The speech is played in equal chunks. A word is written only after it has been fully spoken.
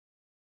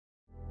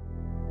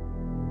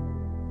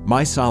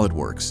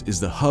MySolidWorks is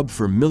the hub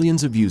for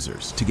millions of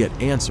users to get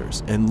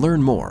answers and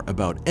learn more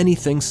about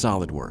anything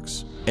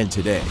SolidWorks. And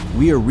today,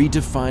 we are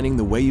redefining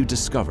the way you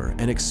discover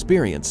and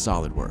experience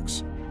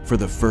SolidWorks. For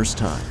the first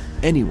time,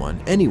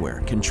 anyone,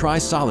 anywhere can try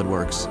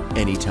SolidWorks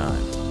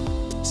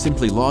anytime.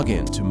 Simply log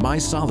in to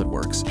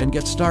MySolidWorks and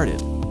get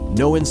started.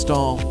 No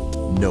install,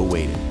 no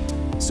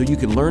waiting. So you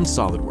can learn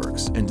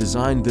SolidWorks and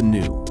design the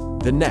new,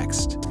 the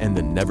next, and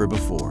the never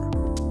before.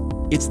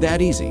 It's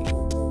that easy.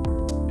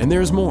 And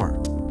there's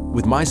more.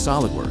 With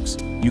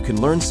MySolidWorks, you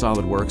can learn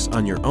SolidWorks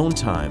on your own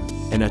time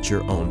and at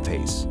your own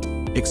pace.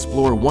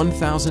 Explore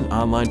 1,000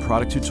 online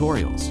product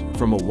tutorials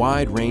from a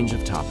wide range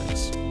of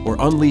topics, or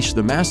unleash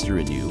the master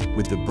in you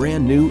with the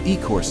brand new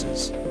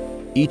e-courses.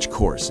 Each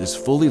course is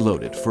fully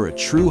loaded for a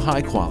true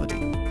high-quality,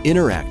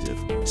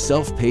 interactive,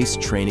 self-paced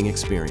training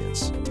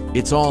experience.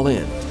 It's all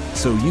in,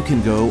 so you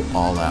can go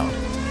all out.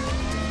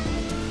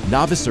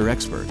 Novice or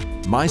expert,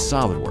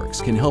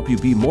 MySolidWorks can help you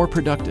be more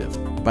productive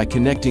by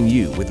connecting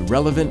you with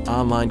relevant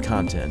online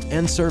content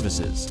and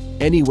services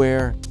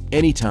anywhere,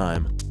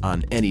 anytime,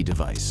 on any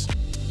device.